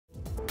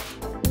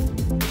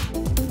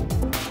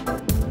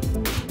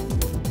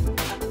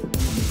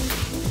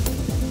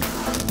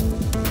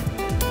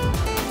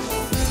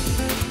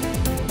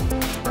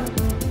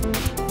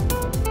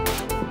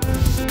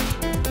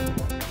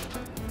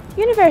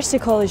University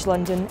College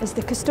London is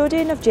the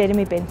custodian of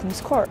Jeremy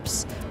Bentham's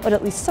corpse, or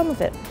at least some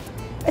of it.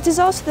 It is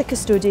also the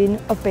custodian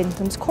of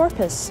Bentham's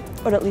corpus,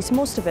 or at least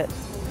most of it.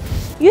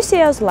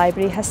 UCL's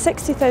library has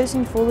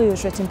 60,000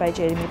 folios written by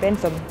Jeremy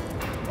Bentham.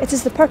 It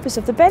is the purpose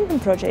of the Bentham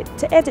Project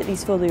to edit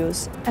these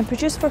folios and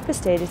produce for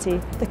posterity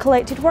the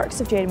collected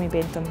works of Jeremy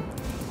Bentham,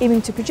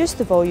 aiming to produce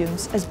the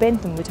volumes as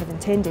Bentham would have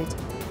intended.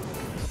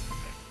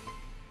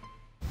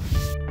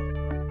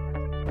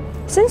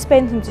 Since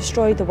Bentham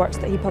destroyed the works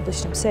that he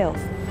published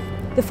himself,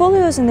 the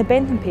folios in the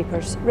Bentham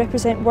papers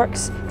represent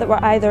works that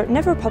were either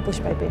never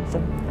published by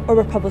Bentham or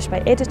were published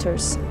by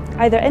editors,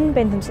 either in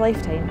Bentham's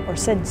lifetime or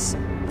since.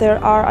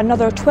 There are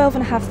another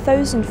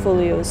 12,500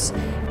 folios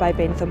by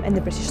Bentham in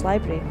the British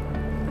Library.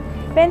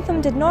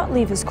 Bentham did not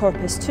leave his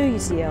corpus to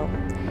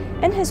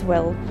UCL. In his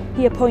will,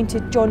 he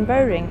appointed John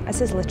Bowring as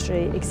his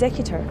literary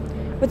executor,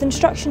 with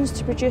instructions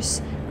to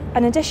produce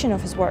an edition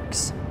of his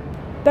works.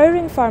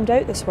 Bowring farmed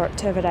out this work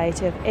to a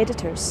variety of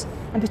editors,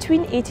 and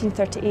between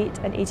 1838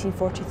 and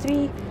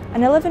 1843,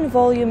 an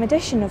 11-volume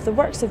edition of the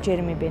works of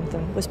Jeremy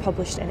Bentham was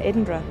published in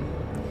Edinburgh.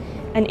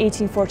 In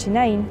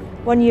 1849,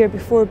 1 year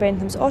before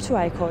Bentham's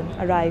auto-icon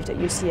arrived at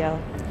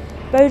UCL,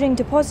 Bowring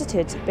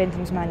deposited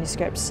Bentham's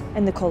manuscripts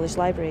in the college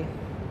library.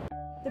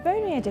 The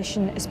Bowring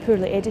edition is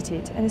poorly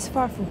edited and is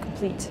far from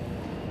complete.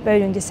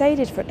 Bowring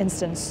decided, for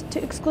instance,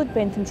 to exclude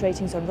Bentham's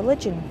writings on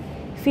religion,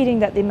 fearing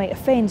that they might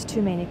offend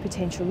too many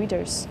potential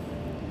readers.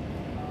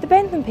 The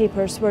Bentham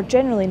papers were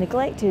generally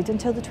neglected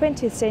until the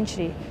 20th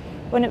century,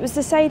 when it was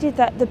decided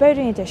that the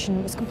Bowring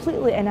edition was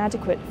completely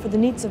inadequate for the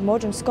needs of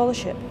modern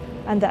scholarship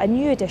and that a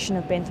new edition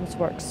of Bentham's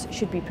works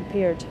should be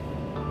prepared.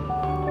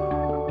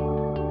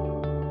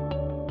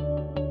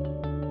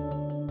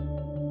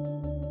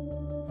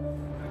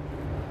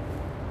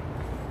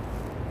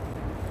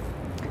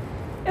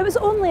 It was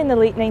only in the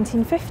late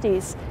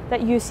 1950s that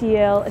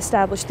UCL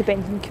established the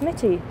Bentham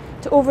Committee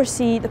to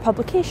oversee the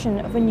publication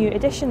of a new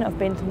edition of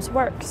Bentham's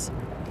works.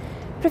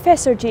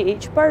 Professor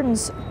J.H.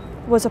 Burns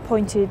was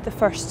appointed the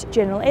first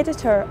general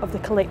editor of the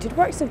collected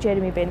works of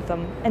Jeremy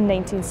Bentham in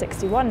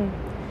 1961.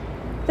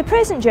 The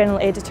present general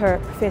editor,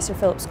 Professor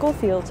Philip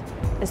Schofield,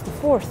 is the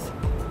fourth.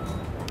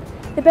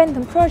 The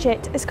Bentham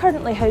Project is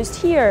currently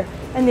housed here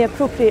in the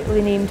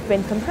appropriately named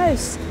Bentham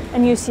House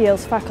in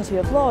UCL's Faculty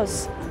of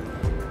Laws.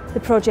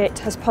 The project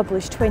has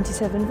published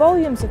 27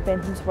 volumes of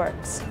Bentham's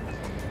works,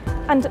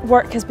 and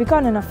work has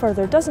begun in a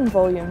further dozen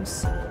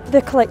volumes.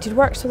 The collected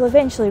works will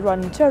eventually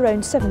run to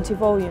around 70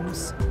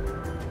 volumes.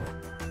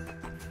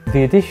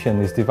 The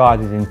edition is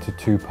divided into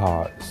two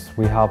parts.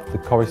 We have the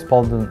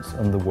correspondence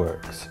and the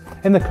works.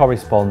 In the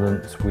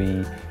correspondence,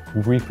 we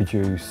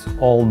reproduce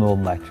all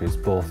known letters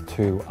both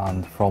to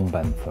and from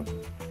Bentham.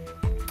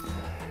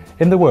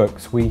 In the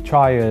works, we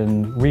try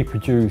and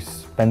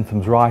reproduce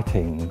Bentham's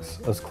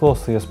writings as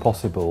closely as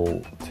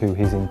possible to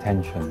his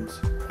intentions.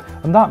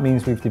 And that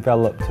means we've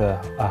developed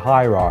a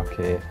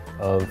hierarchy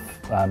of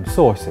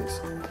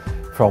sources,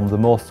 from the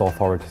most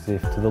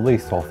authoritative to the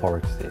least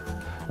authoritative.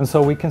 And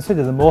so we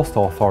consider the most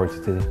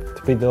authoritative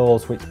to be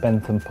those which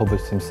Bentham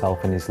published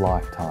himself in his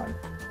lifetime.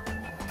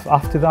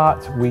 After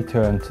that, we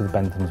turn to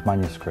Bentham's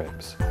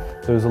manuscripts.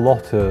 There's a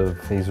lot of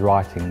his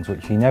writings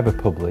which he never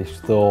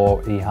published,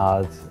 though he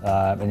had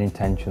an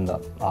intention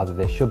that either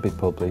they should be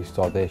published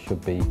or they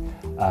should be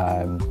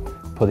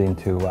put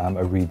into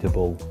a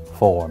readable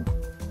form.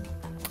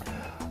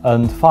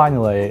 And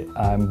finally,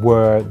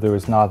 where there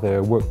is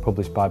neither work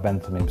published by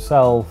Bentham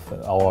himself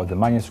or the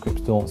manuscripts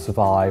don't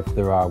survive,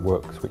 there are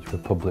works which were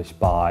published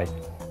by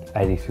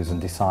editors and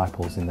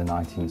disciples in the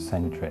 19th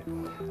century.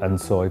 And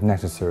so, if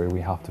necessary,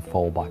 we have to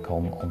fall back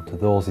onto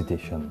those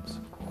editions.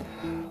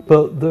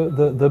 But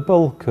the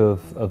bulk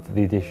of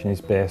the edition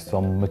is based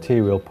on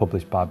material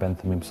published by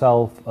Bentham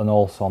himself and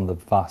also on the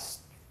vast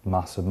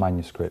mass of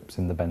manuscripts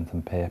in the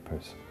Bentham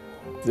papers.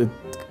 The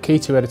key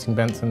to editing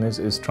Bentham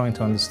is trying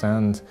to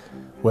understand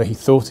where he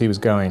thought he was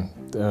going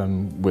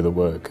with a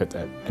work at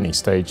any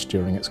stage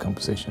during its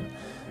composition.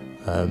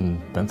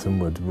 Bentham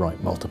would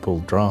write multiple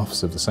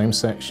drafts of the same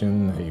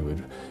section, he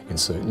would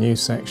insert new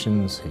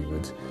sections, he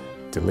would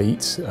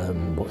delete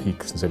what he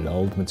considered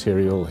old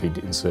material, he'd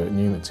insert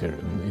new material.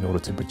 In order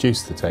to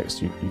produce the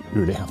text, you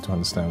really have to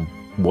understand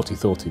what he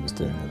thought he was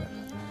doing with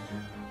it.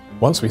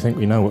 Once we think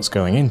we know what's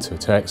going into a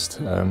text,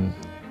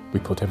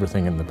 we put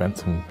everything in the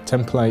Bentham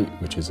template,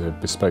 which is a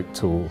bespoke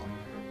tool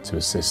to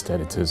assist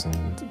editors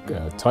and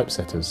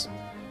typesetters,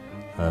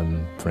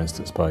 for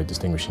instance by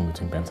distinguishing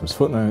between Bentham's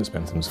footnotes to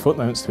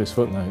his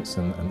footnotes,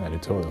 and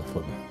editorial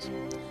footnotes.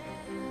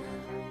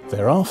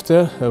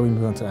 Thereafter, we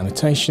move on to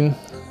annotation.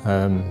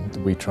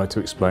 We try to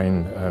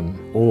explain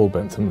all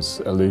Bentham's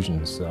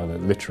allusions, either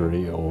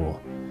literary or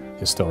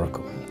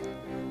historical.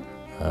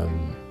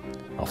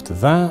 After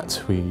that,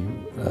 we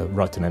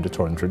write an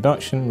editorial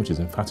introduction, which is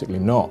emphatically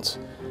not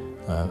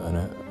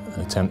an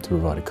attempt to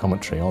provide a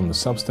commentary on the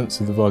substance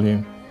of the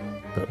volume,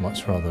 but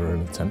much rather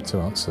an attempt to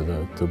answer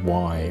the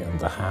why and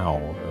the how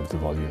of the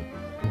volume.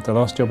 The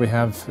last job we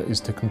have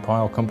is to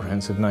compile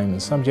comprehensive name and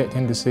subject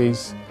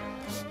indices,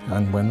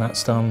 and when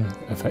that's done,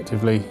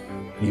 effectively,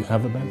 you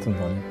have a Bentham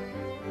volume.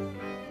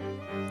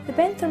 The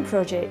Bentham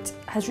project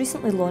has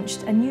recently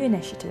launched a new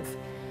initiative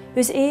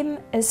whose aim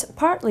is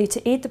partly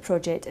to aid the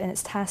project in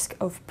its task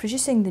of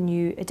producing the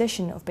new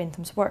edition of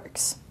Bentham's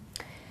works.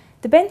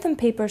 The Bentham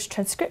Papers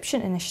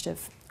Transcription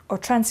Initiative, or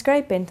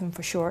Transcribe Bentham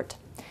for short,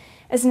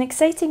 is an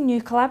exciting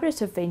new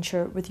collaborative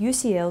venture with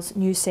UCL's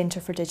new Centre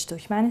for Digital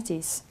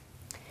Humanities.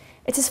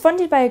 It is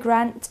funded by a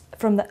grant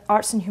from the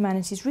Arts and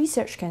Humanities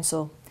Research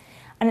Council,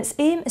 and its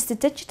aim is to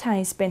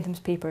digitise Bentham's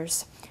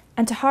papers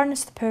and to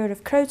harness the power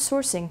of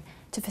crowdsourcing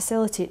to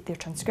facilitate their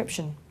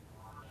transcription.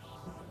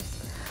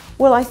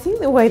 Well, I think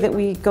the way that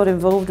we got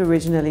involved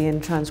originally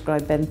in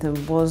Transcribe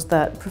Bentham was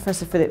that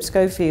Professor Philip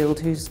Schofield,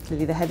 who's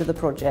clearly the head of the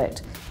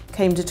project,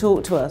 came to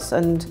talk to us,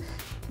 and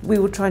we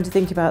were trying to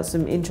think about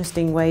some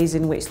interesting ways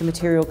in which the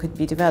material could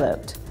be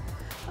developed.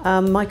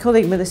 My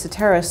colleague Melissa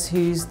Terrace,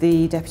 who's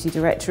the Deputy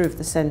Director of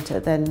the Centre,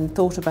 then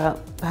thought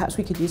about perhaps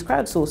we could use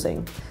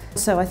crowdsourcing.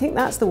 So I think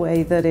that's the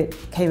way that it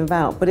came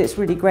about, but it's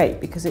really great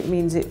because it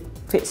means it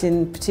fits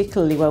in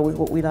particularly well with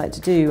what we like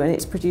to do, and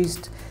it's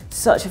produced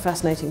such a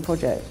fascinating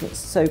project. It's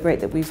so great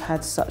that we've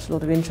had such a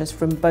lot of interest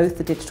from both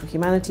the digital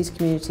humanities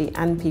community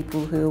and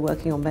people who are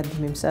working on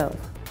Bentham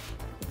himself.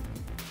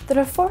 There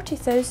are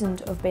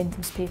 40,000 of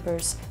Bentham's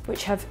papers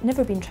which have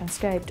never been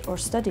transcribed or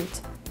studied.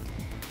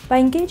 By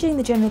engaging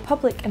the general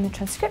public in the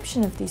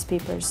transcription of these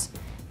papers,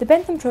 the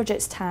Bentham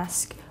Project's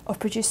task of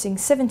producing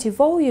 70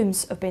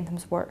 volumes of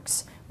Bentham's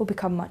works will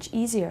become much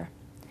easier.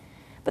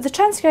 But the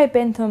Transcribe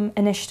Bentham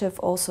initiative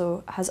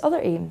also has other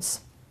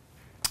aims.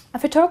 A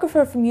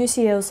photographer from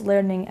UCL's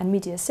Learning and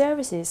Media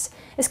Services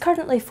is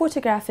currently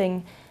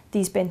photographing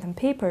these Bentham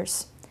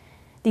papers.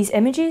 These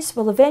images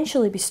will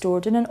eventually be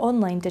stored in an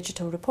online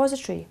digital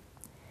repository.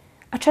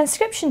 A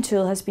transcription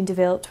tool has been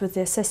developed with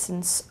the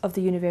assistance of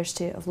the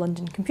University of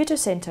London Computer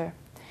Centre,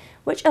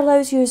 which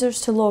allows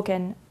users to log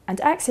in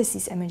and access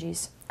these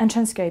images and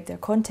transcribe their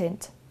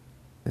content.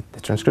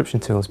 The transcription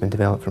tool has been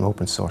developed from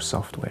open source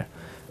software,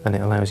 and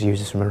it allows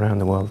users from around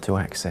the world to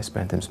access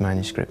Bentham's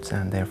manuscripts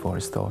and therefore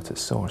his thought at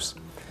source.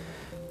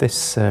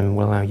 This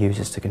will allow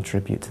users to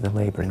contribute to the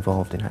labour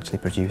involved in actually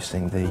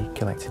producing the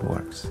collected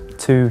works.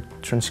 To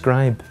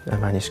transcribe a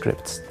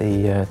manuscript,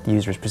 the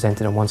user is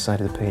presented on one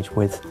side of the page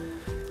with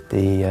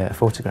the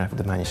photograph of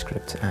the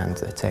manuscript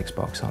and a text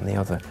box on the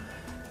other.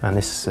 And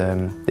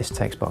this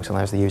text box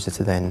allows the user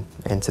to then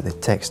enter the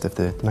text of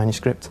the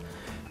manuscript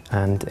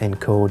and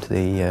encode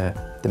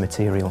the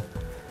material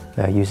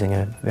using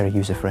a very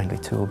user-friendly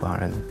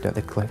toolbar. And at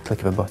the click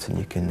of a button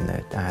you can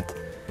add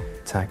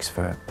tags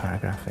for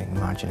paragraphing,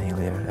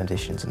 marginalia,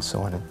 additions and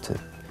so on,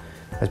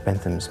 as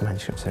Bentham's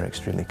manuscripts are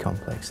extremely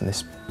complex, and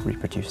this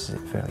reproduces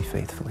it fairly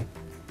faithfully.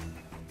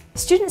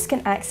 Students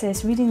can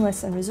access reading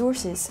lists and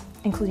resources,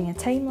 including a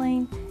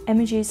timeline,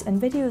 images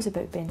and videos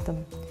about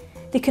Bentham.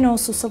 They can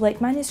also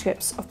select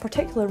manuscripts of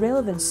particular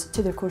relevance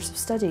to their course of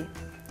study.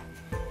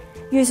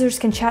 Users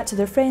can chat to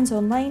their friends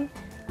online,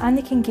 and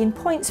they can gain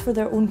points for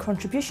their own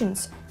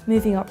contributions,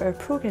 moving up our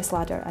progress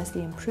ladder as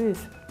they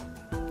improve.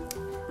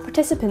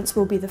 Participants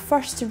will be the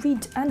first to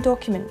read and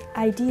document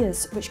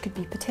ideas which could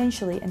be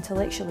potentially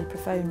intellectually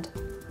profound.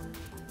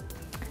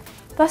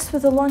 Thus,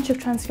 with the launch of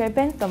Transcribe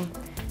Bentham,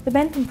 the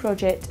Bentham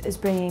Project is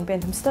bringing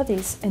Bentham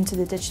studies into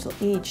the digital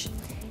age,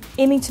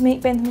 aiming to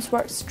make Bentham's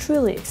works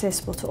truly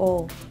accessible to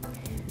all.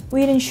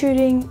 We are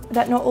ensuring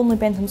that not only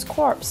Bentham's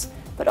corpse,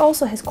 but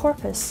also his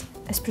corpus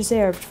is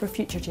preserved for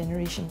future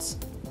generations.